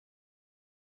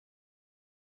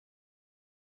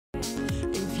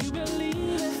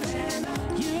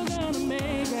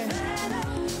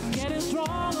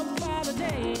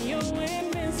you're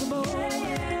invincible.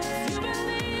 You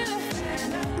believe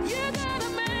you're gonna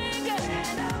make it.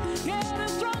 Getting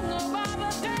stronger by the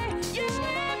day. You're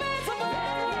invincible.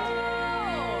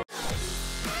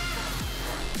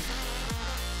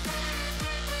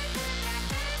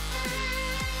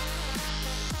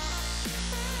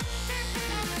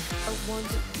 I want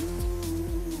to.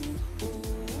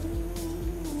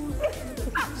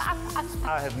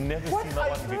 I have never seen that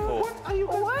one before. What are you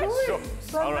guys doing?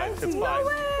 Sure. All right, it's fine.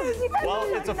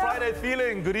 Well, it's a Friday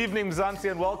feeling. Good evening, Mzansi,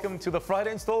 and welcome to the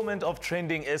Friday installment of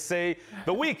Trending SA.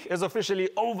 The week is officially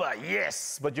over,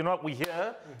 yes. But you know what? We're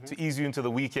here to ease you into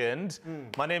the weekend.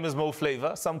 My name is Mo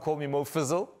Flavor. Some call me Mo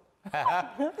Fizzle.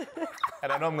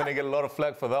 And I know I'm going to get a lot of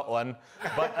flack for that one.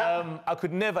 But I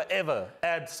could never, ever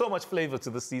add so much flavor to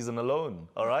the season alone,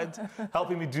 all right?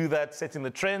 Helping me do that, setting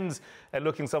the trends, and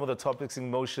looking some of the topics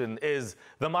in motion is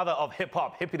the mother of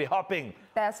hip-hop, hippity-hopping.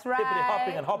 That's right.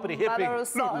 Hippity-hopping and hoppity-hipping. Mother of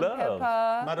salt and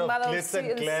pepper. Mother of glitz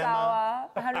and glamour.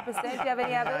 Sour. 100%. Do you have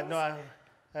any others? No,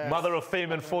 Mother of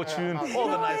fame and fortune, all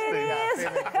the nice things.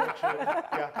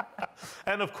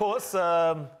 And of course,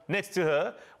 next to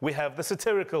her, we have the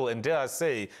satirical and, dare I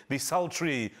say, the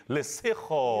sultry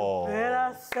Lesego.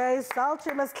 Better say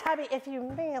sultry, Miss Cabby, if you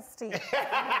nasty.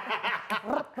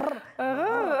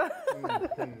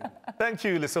 Thank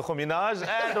you, Lesego Minaj.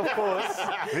 And of course,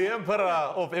 the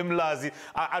Emperor of Imlazi.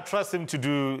 I trust him to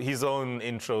do his own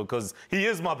intro because he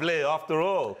is my player after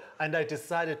all. And I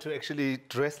decided to actually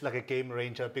dress like a game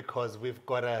ranger because we've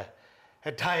got a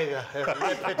tiger, a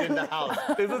leopard in the house.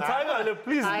 There's a tiger.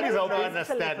 Please help me. I don't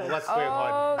understand what's going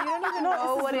on. Oh, you don't even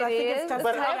know what it is.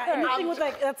 But anything with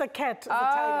like, that's a cat. It's a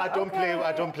tiger.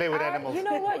 I don't play with animals. You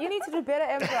know what? You need to do better,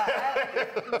 Emperor.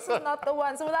 This is not the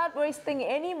one. So without wasting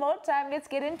any more time, let's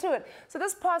get into it. So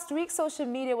this past week, social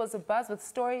media was abuzz with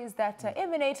stories that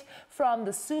emanate from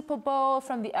the Super Bowl,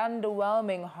 from the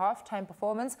underwhelming halftime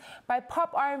performance by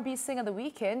pop R&B singer The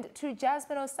Weeknd to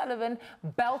Jasmine O'Sullivan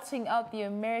belting out the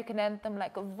American anthem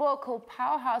like a vocal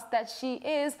powerhouse that she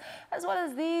is, as well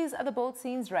as these are the bold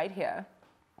scenes right here.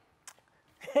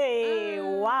 Hey,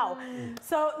 wow.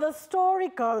 So the story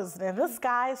goes, this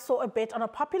guy saw a bet on a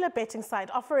popular betting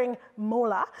site offering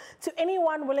mola to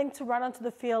anyone willing to run onto the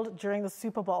field during the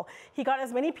Super Bowl. He got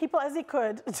as many people as he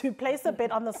could to place a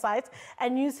bet on the site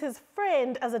and use his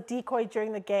friend as a decoy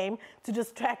during the game to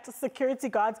distract security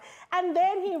guards. And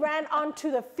then he ran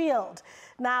onto the field.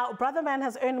 Now, Brother Man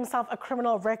has earned himself a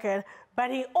criminal record,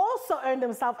 but he also earned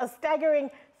himself a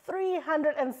staggering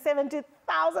 $370,000,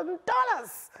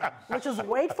 which is,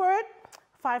 wait for it,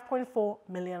 5.4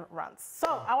 million runs.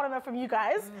 So I want to know from you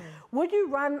guys, would you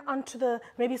run onto the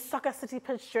maybe Soccer City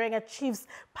pitch during a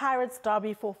Chiefs-Pirates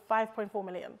derby for 5.4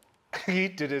 million? He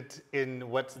did it in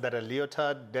what's that, a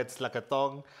leotard? That's like a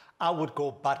thong. I would go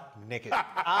butt naked.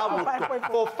 I would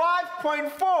go for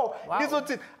 5.4. Wow. This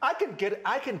is I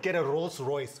can get a Rolls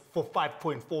Royce for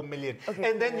 5.4 million. Okay,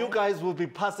 and then you guys will be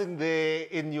passing there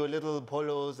in your little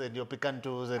polos and your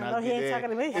picantos, and I'll be there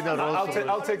in a Rolls Royce.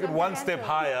 I'll take it one step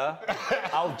higher.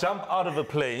 I'll jump out of a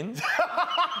plane,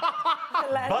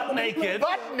 butt naked,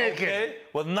 Okay,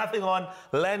 with nothing on,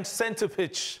 land center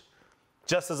pitch.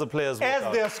 Just as a player's as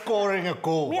they're scoring a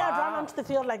goal. Me, I'd run onto the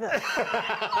field like this. This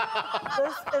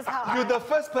is how You're the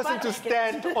first person to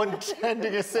stand on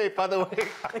TrendingSA, by the way.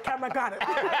 the camera got it.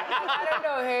 I don't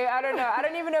know, hey, I don't know. I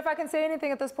don't even know if I can say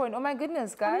anything at this point. Oh my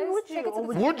goodness, guys. would you? Take it to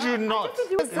the Would you not?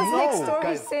 This next story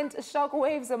guys. sent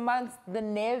shockwaves amongst the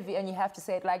Navy, and you have to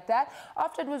say it like that,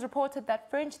 after it was reported that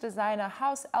French designer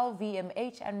house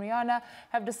LVMH and Rihanna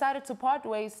have decided to part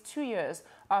ways 2 years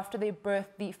after they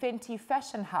birthed the Fenty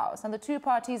Fashion House. And the two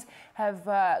parties have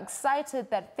cited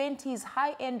that Fenty's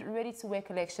high-end ready-to-wear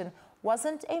collection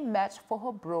wasn't a match for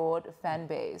her broad fan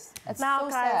base. It's Now, so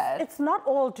guys, sad. it's not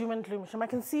all doom and gloom. Shum, I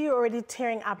can see you already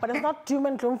tearing up, but it's not doom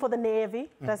and gloom for the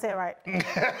Navy. Did I say it right?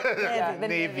 Yeah, the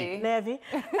Navy. Navy.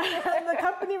 And the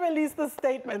company released this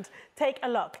statement. Take a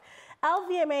look.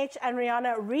 LVMH and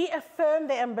Rihanna reaffirmed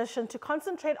their ambition to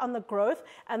concentrate on the growth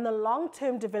and the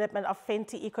long-term development of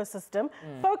Fenty ecosystem,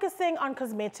 focusing on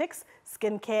cosmetics,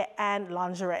 skincare, and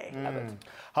lingerie.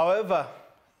 However,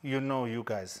 you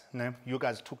guys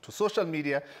took to social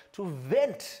media to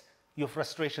vent your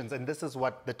frustrations, and this is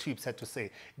what the tweets had to say.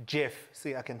 Jeff,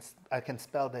 see, I can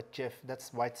spell that, Jeff.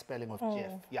 That's white spelling of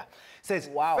Jeff. Yeah, says,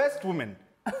 wow. First woman,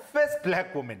 first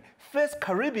black woman, first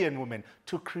Caribbean woman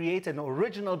to create an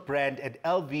original brand at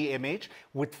LVMH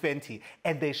with Fenty,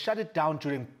 and they shut it down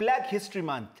during Black History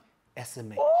Month.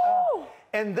 SMA.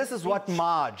 And this is what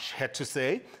Marge had to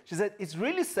say. She said, it's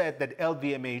really sad that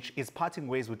LVMH is parting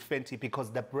ways with Fenty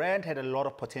because the brand had a lot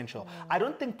of potential. I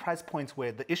don't think price points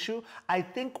were the issue. I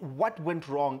think what went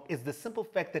wrong is the simple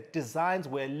fact that designs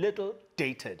were a little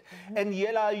dated. And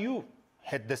Yela Yu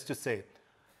had this to say.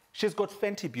 She's got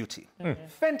Fenty Beauty,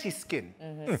 Fenty Skin,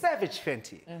 Savage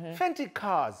Fenty, Fenty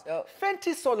Cars,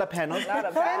 Fenty Solar Panels,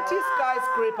 Fenty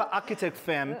Skyscraper Architect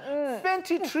Femme,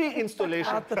 Fenty Tree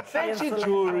Installation, Fenty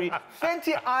Jewelry,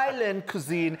 Fenty Island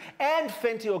Cuisine, and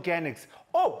Fenty Organics.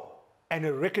 Oh, and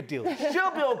a record deal.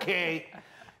 She'll be okay.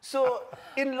 So,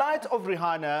 in light of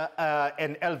Rihanna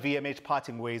and LVMH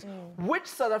parting ways, which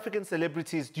South African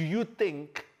celebrities do you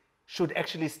think should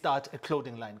actually start a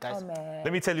clothing line, guys? Oh, man.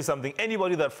 Let me tell you something.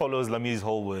 Anybody that follows Lamise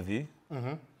Holworthy,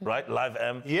 right? Live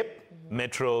M,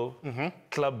 Metro,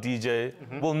 Club DJ,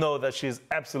 will know that she's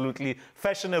absolutely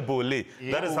fashionable.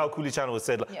 That is how Kulichana was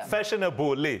said.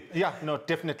 Fashionable. Yeah, no,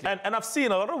 definitely. And I've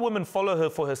seen a lot of women follow her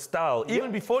for her style,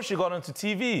 even before she got onto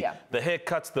TV. The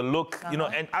haircuts, the look, you know,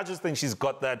 and I just think she's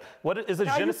got that. What is it,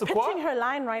 je ne sais quoi? Pitching her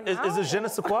line right now? Is it je ne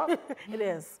sais quoi? It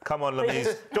is. Come on,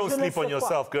 Lamise. Don't Je ne sleep on sais quoi.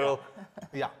 yourself, girl.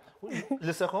 Yeah.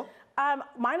 Liseko?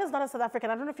 Mine is not a South African.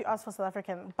 I don't know if you asked for South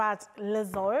African, but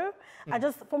Lizzo.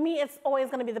 For me, it's always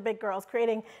going to be the big girls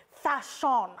creating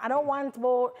fashion. I don't want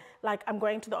more, like, I'm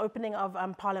going to the opening of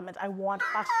Parliament. I want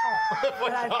fashion.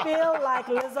 But I feel like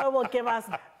Lizzo will give us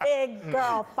big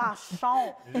girl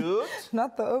fashion. Good.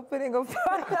 Not the opening of...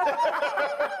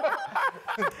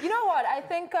 You know what? I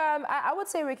think I would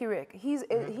say Ricky Rick. He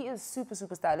is super,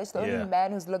 super stylish. The only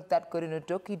man who's looked that good in a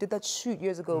duck. He did that shoot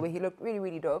years ago where he looked really,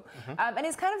 really dope. And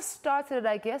he's kind of started,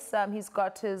 I guess. He's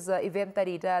got his event that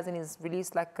he does, and he's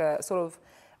released like a sort of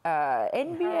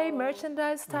NBA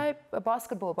merchandise type,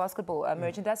 basketball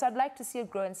merchandise. So I'd like to see it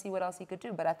grow and see what else he could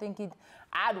do. But I think he'd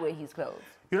add wear his clothes.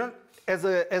 You know, as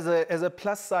a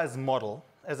plus size model,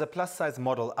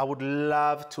 I would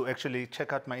love to actually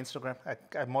check out my Instagram.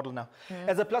 I model now.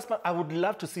 As a plus, I would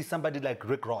love to see somebody like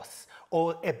Rick Ross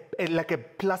or like a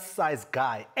plus size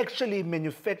guy actually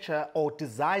manufacture or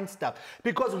design stuff,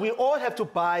 because we all have to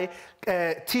buy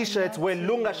t-shirts, wear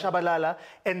lunga shabalala,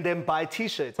 and then buy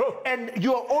t-shirts. And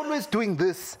you are always doing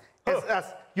this as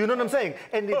us. You know what I'm saying?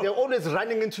 And they're always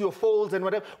running into your folds and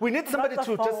whatever. We need somebody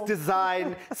to just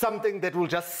design something that will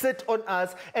just sit on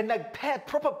us, and like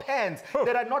proper pants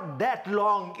that are not that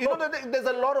long. You know, there's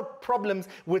a lot of problems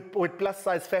with plus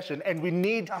size fashion, and we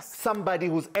need somebody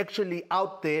who's actually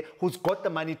out there, who's got the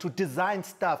money to design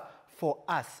stuff for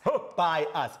us, by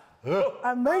us.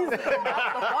 Amazing.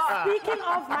 Speaking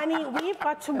of money, we've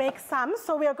got to make some,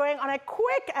 so we are going on a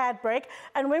quick ad break,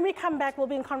 and when we come back, we'll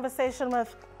be in conversation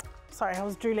with... Sorry, I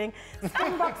was drooling.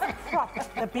 Springbok's Prop,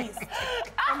 the Beast.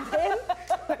 And then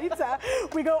later,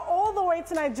 we go all the way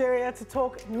to Nigeria to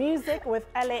talk music with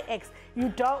L.A.X.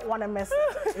 You don't want to miss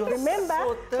it. Remember,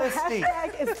 so the thirsty.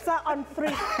 hashtag is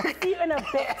 #on3. See you in a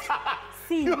bit.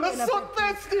 See you in a bit. You're so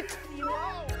thirsty. See you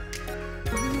now.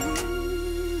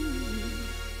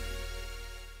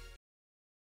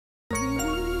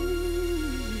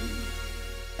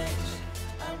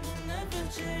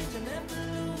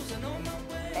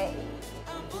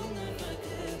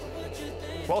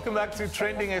 Welcome back to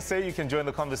Trending SA. You can join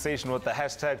the conversation with the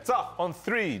hashtag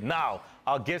 #on3. Now,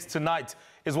 our guest tonight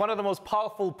is one of the most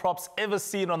powerful props ever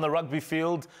seen on the rugby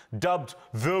field, dubbed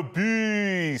the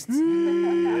Beast.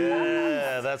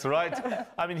 Yeah, that's right.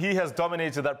 I mean, he has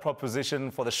dominated that prop position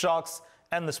for the Sharks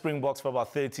and the Springboks for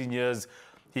about 13 years.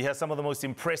 He has some of the most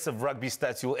impressive rugby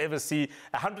stats you'll ever see.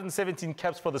 117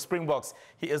 caps for the Springboks.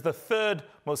 He is the third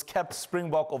most capped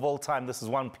Springbok of all time. This is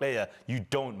one player you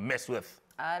don't mess with.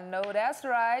 I know that's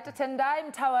right. Tendai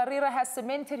Mtawarira has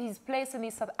cemented his place in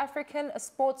the South African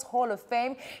Sports Hall of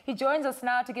Fame. He joins us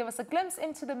now to give us a glimpse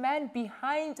into the man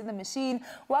behind the machine.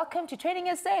 Welcome to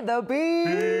TrendingSA, the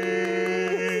Beast.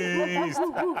 Thank you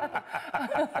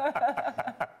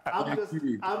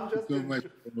so much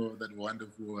for that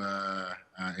wonderful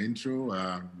intro.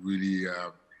 I'm really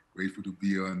grateful to be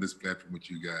here on this platform with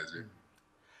you guys.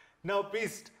 Now,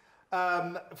 Beast,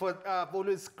 I've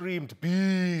always screamed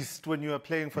Beast when you were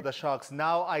playing for the Sharks.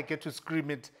 Now I get to scream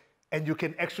it and you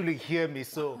can actually hear me.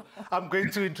 So I'm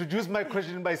going to introduce my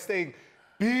question by saying,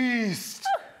 Beast.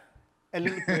 A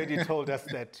little birdie told us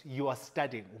that you are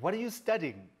studying. What are you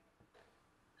studying?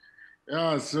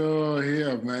 Yeah, so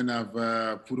here, man, I've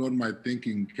put on my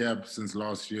thinking cap since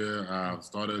last year. I've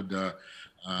started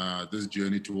this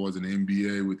journey towards an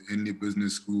MBA with Henley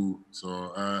Business School.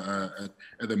 So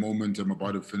at the moment, I'm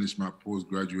about to finish my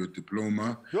postgraduate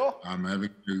diploma. I'm having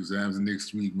exams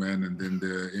next week, man, and then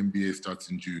the MBA starts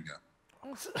in June.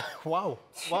 Wow,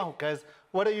 wow, guys,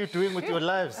 what are you doing with your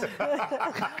lives?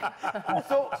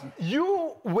 So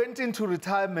you went into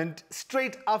retirement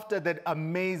straight after that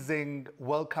amazing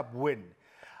World Cup win.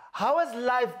 How has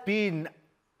life been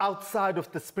outside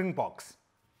of the Springboks?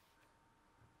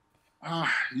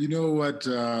 You know what?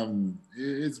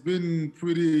 It's been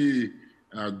pretty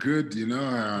good. You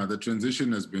know, the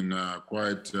transition has been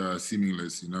quite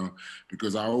seamless. You know,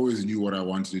 because I always knew what I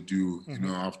wanted to do. You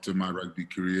know, after my rugby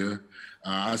career,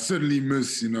 I certainly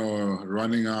miss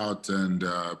running out and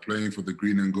playing for the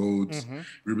green and golds,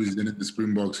 representing the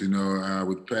Springboks. You know,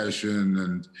 with passion,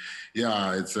 and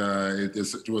yeah,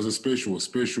 it was a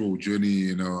special journey.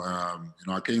 You know,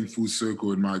 I came full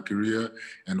circle in my career,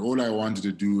 and all I wanted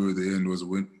to do at the end was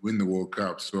win the World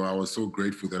Cup. So I was so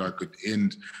grateful that I could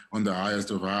end on the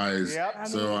highest of highs. Yep.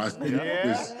 So I think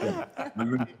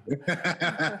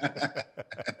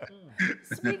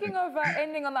Speaking of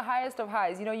ending on the highest of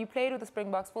highs, you know, you played with the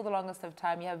Springboks for the longest of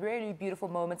time. You have really beautiful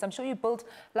moments. I'm sure you built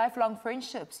lifelong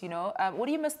friendships, you know. What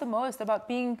do you miss the most about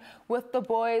being with the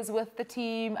boys, with the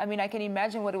team? I mean, I can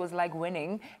imagine what it was like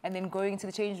winning and then going into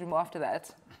the change room after that.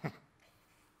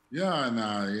 Yeah, and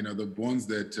you know, the bonds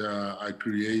that I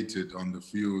created on the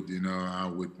field, you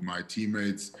know, with my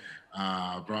teammates,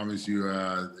 I promise you,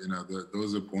 you know,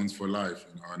 those are bonds for life,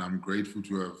 you know, and I'm grateful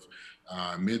to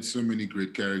have met so many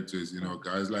great characters, you know,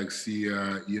 guys like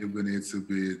Sia,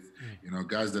 Elizabeth, you know,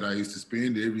 guys that I used to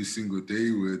spend every single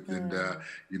day with. And,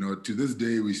 you know, to this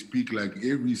day, we speak like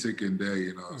every second day,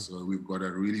 you know, so we've got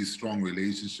a really strong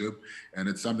relationship. And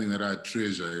it's something that I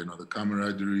treasure, you know, the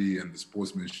camaraderie and the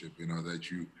sportsmanship, you know, that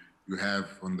you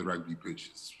have on the rugby pitch.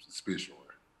 It's special.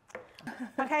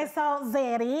 Okay, so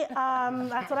Zeri,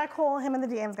 that's what I call him in the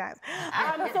DMs, guys.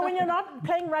 So when you're not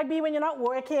playing rugby, when you're not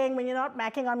working, when you're not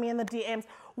macking on me in the DMs,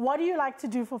 what do you like to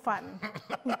do for fun?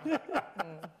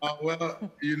 Well,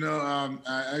 you know,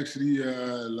 I actually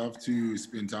love to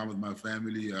spend time with my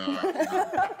family. I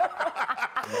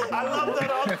love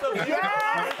that answer.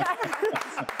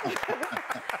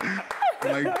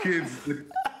 My kids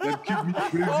that keep me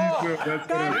busy, so that's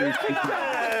what I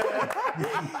do.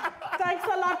 Thanks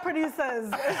a lot, producers.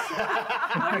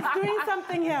 I was doing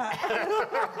something here.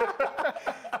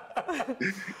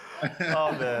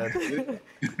 Oh, man.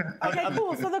 Okay,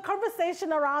 cool. So the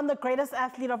conversation around the greatest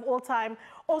athlete of all time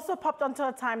also popped onto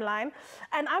a timeline.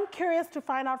 And I'm curious to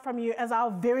find out from you as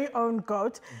our very own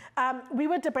GOAT. We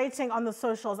were debating on the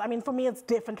socials. I mean, for me, it's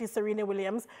definitely Serena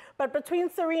Williams. But between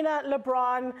Serena,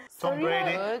 LeBron,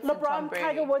 LeBron,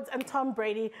 Tiger Woods, and Tom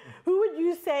Brady, who would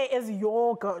you say is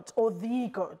your GOAT or the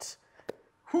GOAT?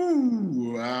 For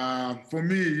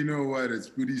me, you know what? It's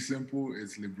pretty simple.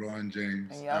 It's LeBron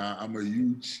James. Yep. I'm a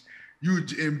huge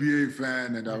NBA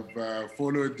fan, and I've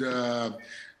followed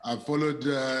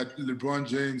LeBron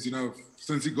James, you know,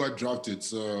 since he got drafted.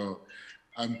 So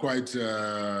I'm quite,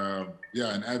 an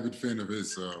avid fan of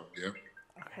his. So yeah.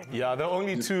 Yeah, there are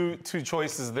only two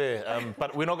choices there,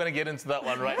 but we're not going to get into that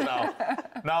one right now.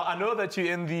 Now, I know that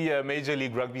you're in the Major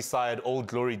League Rugby side, Old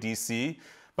Glory DC,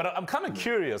 but I'm kind of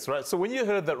curious, right? So when you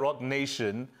heard that Rock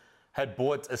Nation had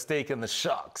bought a stake in the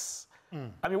Sharks,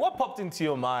 I mean, what popped into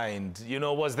your mind? You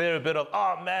know, was there a bit of,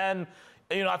 oh man,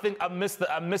 you know, I think I missed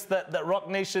that Rock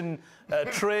Nation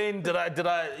train? Did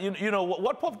I? You know,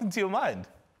 what popped into your mind?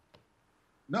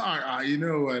 No, you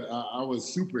know what? I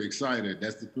was super excited.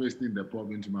 That's the first thing that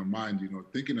popped into my mind. You know,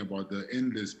 thinking about the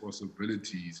endless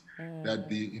possibilities that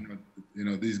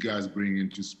these guys bring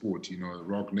into sport. You know,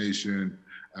 Rock Nation,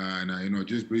 and you know,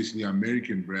 just basically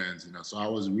American brands. You know, so I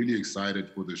was really excited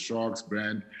for the Sharks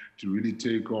brand to really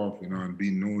take off. You know, and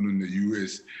be known in the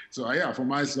U.S. So yeah, for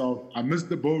myself, I missed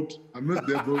the boat. I missed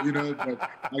that boat. You know, but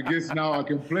I guess now I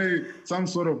can play some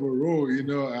sort of a role. You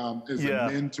know, as a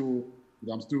mentor.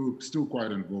 I'm still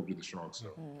quite involved with the Sharks. So,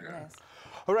 yeah. Yes.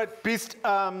 All right, Beast.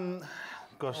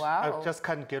 Gosh, Wow. I just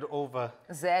can't get over.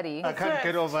 Zeddy. I can't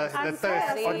get over the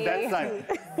thirst on that side.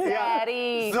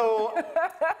 Zeddy. So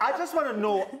I just want to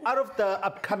know, out of the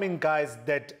upcoming guys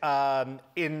that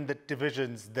in the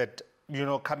divisions that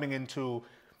coming into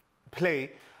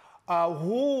play,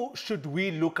 who should we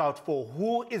look out for?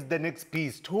 Who is the next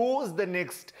Beast? Who is the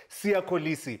next Siya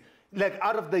Kolisi? Like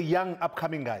out of the young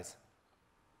upcoming guys.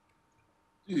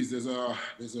 There's a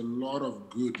lot of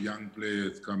good young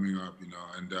players coming up,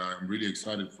 and I'm really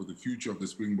excited for the future of the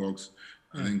Springboks.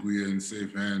 I think we're in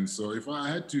safe hands. So if I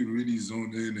had to really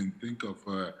zone in and think of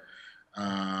a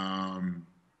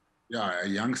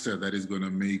youngster that is going to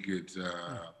make it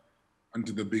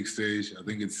onto the big stage, I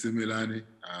think it's Similani.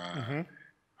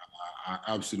 I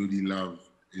absolutely love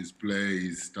his play,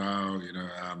 his style,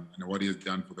 and what he has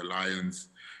done for the Lions.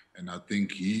 And I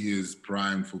think he is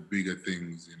primed for bigger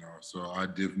things, you know. So I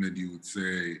definitely would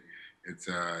say it's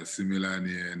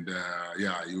Similani, and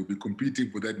yeah, he'll be competing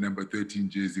for that number 13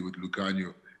 jersey with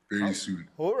Lucanio very soon.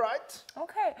 All right.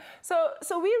 Okay,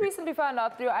 so we recently found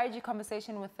out through our IG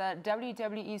conversation with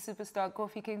WWE superstar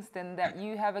Kofi Kingston that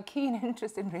you have a keen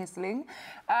interest in wrestling,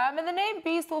 and the name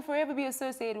Beast will forever be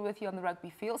associated with you on the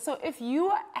rugby field. So if you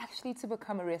are actually to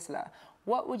become a wrestler,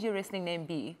 what would your wrestling name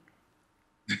be?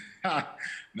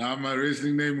 Now my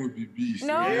wrestling name would be Beast.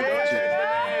 No,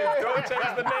 Don't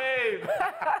change the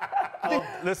name.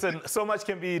 Listen, so much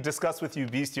can be discussed with you,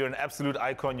 Beast. You're an absolute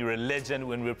icon. You're a legend.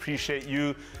 When we appreciate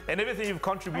you and everything you've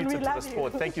contributed to the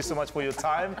sport. Thank you so much for your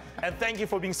time, and thank you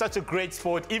for being such a great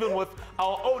sport, even with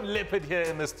our own leopard here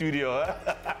in the studio.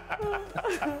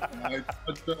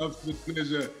 It's an absolute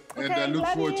pleasure, and I look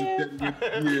forward to getting with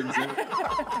DMs.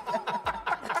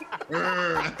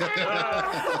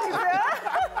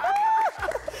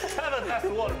 That's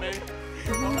what, man.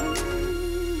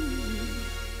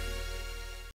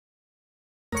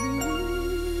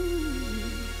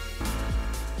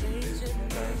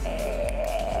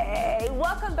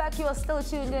 Welcome back. You are still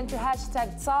tuned in to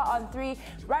 #SA3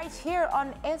 right here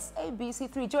on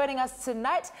SABC3. Joining us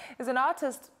tonight is an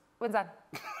artist. When's that?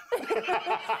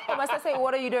 Or must I say,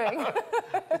 what are you doing?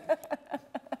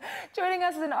 Joining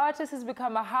us is an artist who's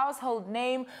become a household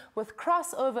name with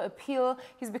crossover appeal.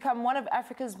 He's become one of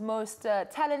Africa's most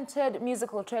talented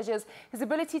musical treasures. His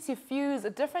ability to fuse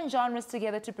different genres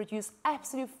together to produce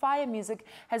absolute fire music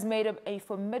has made him a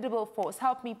formidable force.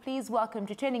 Help me please welcome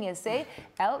to TrendingSA,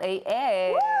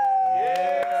 L.A.X.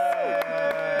 Yeah.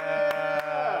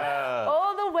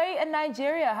 All the way in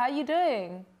Nigeria. How are you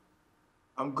doing?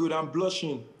 I'm good. I'm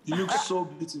blushing. You look so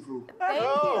beautiful. Thank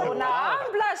you. Now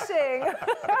I'm blushing.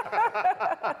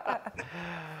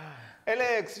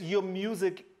 L.A.X, your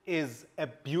music is a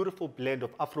beautiful blend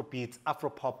of Afrobeats,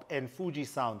 Afropop, and Fuji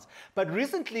sounds. But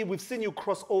recently, we've seen you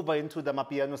cross over into the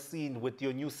Mapiano scene with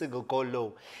your new single, Go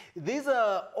Low. These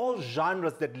are all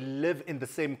genres that live in the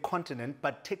same continent,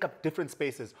 but take up different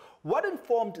spaces. What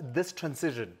informed this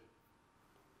transition?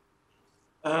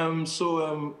 I've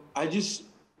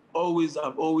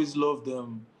always loved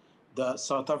the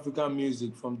South African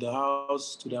music, from the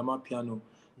house to the Amapiano.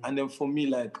 And then for me,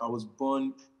 like, I was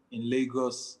born in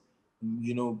Lagos,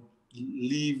 you know,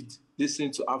 lived,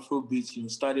 listening to Afrobeats, you know,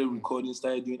 started recording,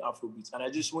 started doing Afrobeats. And I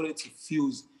just wanted to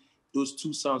fuse those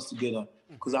two sounds together,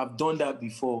 because I've done that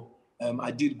before.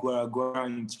 I did Gwara Gwara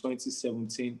in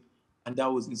 2017, and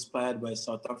that was inspired by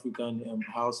South African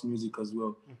house music as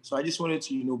well. So I just wanted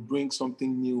to, you know, bring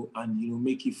something new and, you know,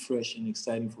 make it fresh and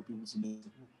exciting for people to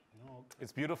listen.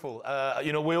 It's beautiful.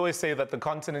 You know, we always say that the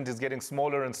continent is getting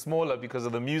smaller and smaller because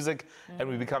of the music, and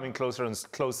we're becoming closer and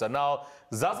closer. Now,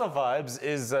 Zaza Vibes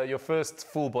is your first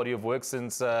full body of work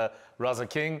since Raza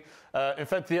King. In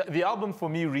fact, the album for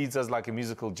me reads as like a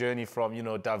musical journey from, you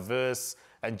know, diverse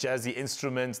and jazzy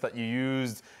instruments that you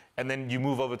used, and then you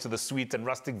move over to the sweet and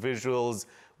rustic visuals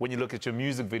when you look at your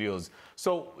music videos.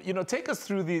 So, you know, take us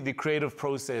through the creative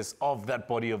process of that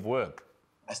body of work.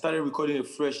 I started recording a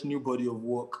fresh new body of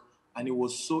work, and it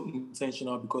was so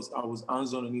intentional because I was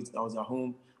hands-on on it. I was at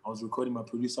home. I was recording. My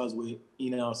producers were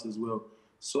in-house as well.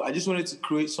 So I just wanted to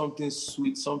create something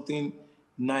sweet, something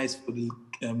nice for the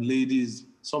ladies,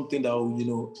 something that will, you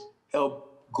know,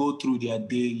 help go through their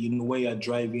day, you know, when you're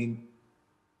driving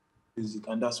music.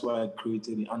 And that's why I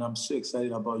created it. And I'm so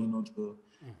excited about, you know,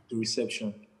 the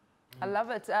reception. I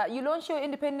love it. You launched your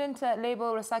independent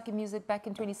label, Rasaki Music, back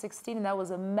in 2016, and that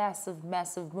was a massive,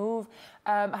 massive move.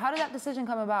 How did that decision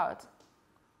come about?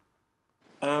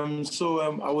 I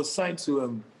was signed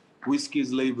to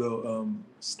Whiskey's label,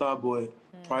 Starboy,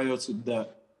 prior to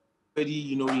that. Already,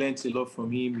 you know, learned a lot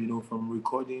from him, you know, from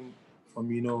recording, from,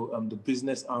 you know, the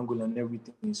business angle and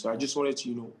everything. So I just wanted to,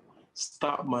 you know,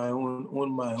 start my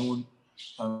own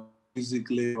music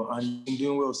label, and been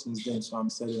doing well since then. So I'm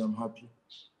excited, I'm happy.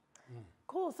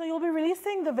 Cool. So you'll be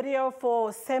releasing the video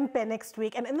for Sempe next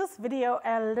week. And in this video,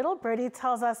 a little birdie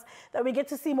tells us that we get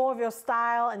to see more of your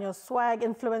style and your swag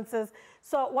influences.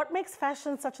 So what makes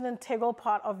fashion such an integral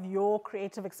part of your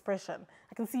creative expression?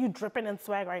 I can see you dripping in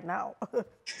swag right now.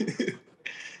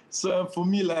 So for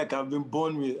me, like, I've been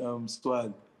born with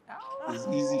swag. It's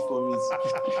easy for me.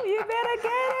 You better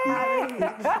get it.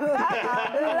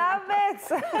 Love it.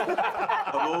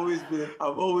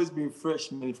 I've always been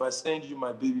fresh, man. If I send you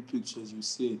my baby pictures, you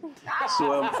see it.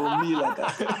 So for me, like,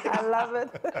 I love it.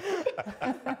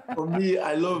 For me,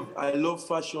 I love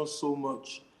fashion so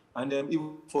much. And then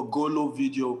even for Golo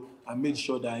video, I made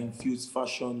sure that I infuse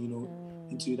fashion, you know,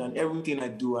 into it. And everything I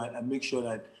do, I make sure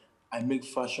that I make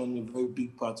fashion a very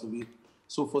big part of it.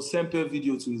 So for Semper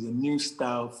Video too is a new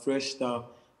style, fresh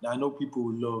style that I know people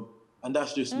will love. And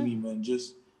that's just me, man.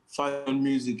 Just fashion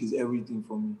music is everything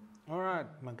for me. All right,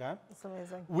 my guy. That's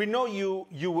amazing. We know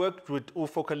you worked with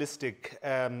Ufocalistic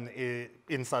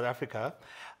in South Africa.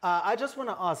 I just want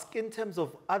to ask, in terms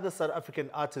of other South African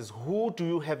artists, who do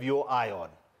you have your eye on?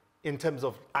 In terms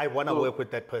of, I want to work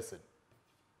with that person.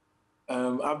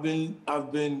 I've been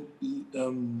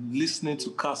listening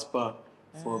to Casper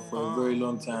for a very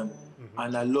long time,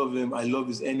 and I love him. I love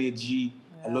his energy.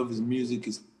 I love his music,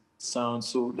 his sound.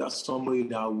 So that's somebody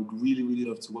that I would really, really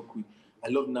love to work with. I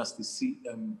love Nasty C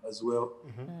as well.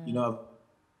 You know,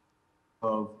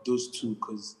 those two,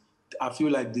 because I feel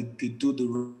like they do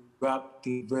the rap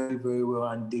thing very, very well,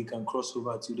 and they can cross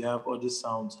over too. They have other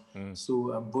sounds.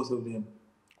 So both of them.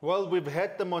 Well, we've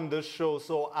had them on this show,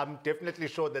 so I'm definitely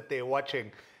sure that they're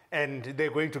watching and they're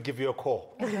going to give you a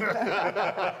call. I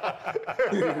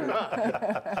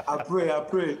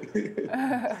pray.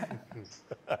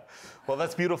 Well,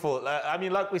 that's beautiful. I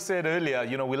mean, like we said earlier,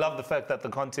 you know, we love the fact that the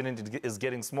continent is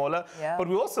getting smaller, but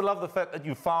we also love the fact that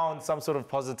you found some sort of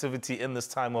positivity in this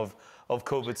time of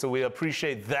COVID. So we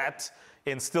appreciate that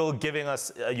in still giving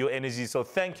us your energy. So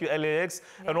thank you, L.A.X,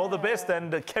 and all the best,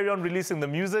 and carry on releasing the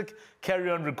music, carry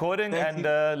on recording, and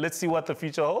let's see what the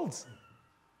future holds.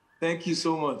 Thank you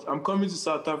so much. I'm coming to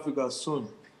South Africa soon.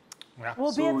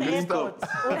 We'll be at the airport.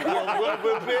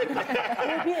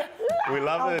 We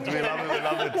love it.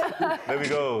 There we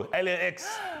go. L.A.X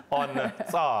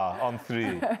on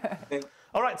 3.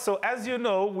 All right, so as you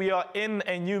know, we are in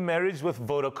a new marriage with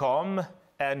Vodacom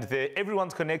and their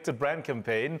Everyone's Connected brand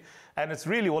campaign. And it's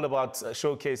really all about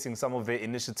showcasing some of their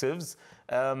initiatives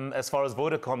as far as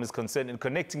Vodacom is concerned in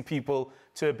connecting people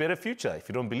to a better future. If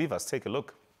you don't believe us, take a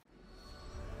look.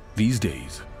 These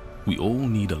days, we all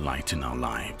need a light in our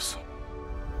lives.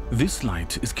 This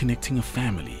light is connecting a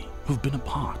family who've been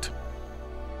apart.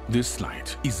 This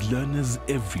light is learners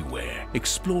everywhere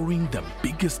exploring the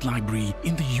biggest library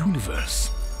in the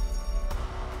universe.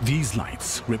 These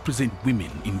lights represent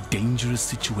women in dangerous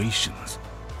situations,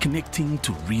 connecting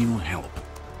to real help.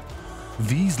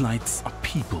 These lights are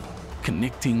people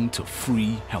connecting to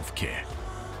free healthcare.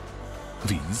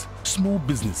 These small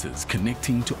businesses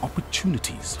connecting to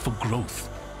opportunities for growth.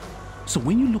 So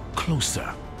when you look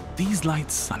closer, these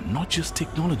lights are not just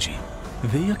technology,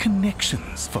 they are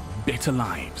connections for better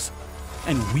lives.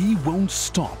 And we won't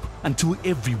stop until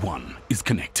everyone is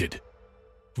connected.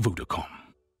 Vodacom.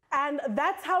 And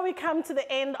that's how we come to the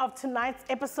end of tonight's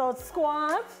episode,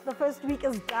 squad. The first week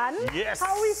is done. Yes.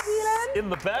 How are we feeling? In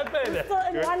the bag, baby. We're still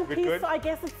in one piece, so I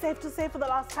guess it's safe to say for the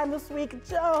last time this week,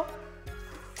 Joe,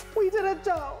 we did it,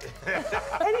 Joe.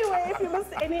 Anyway, if you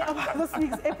missed any of this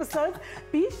week's episodes,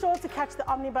 be sure to catch the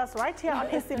Omnibus right here on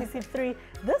SABC3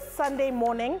 this Sunday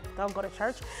morning. Don't go to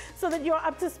church. So that you're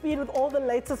up to speed with all the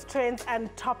latest trends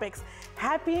and topics.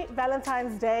 Happy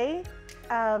Valentine's Day,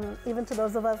 even to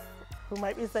those of us who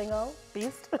might be saying, oh,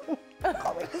 beast.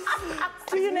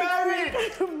 See you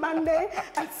next week, Monday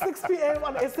at 6 p.m.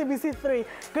 on SABC3.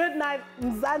 Good night,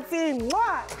 Mzansi.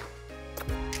 Mwah!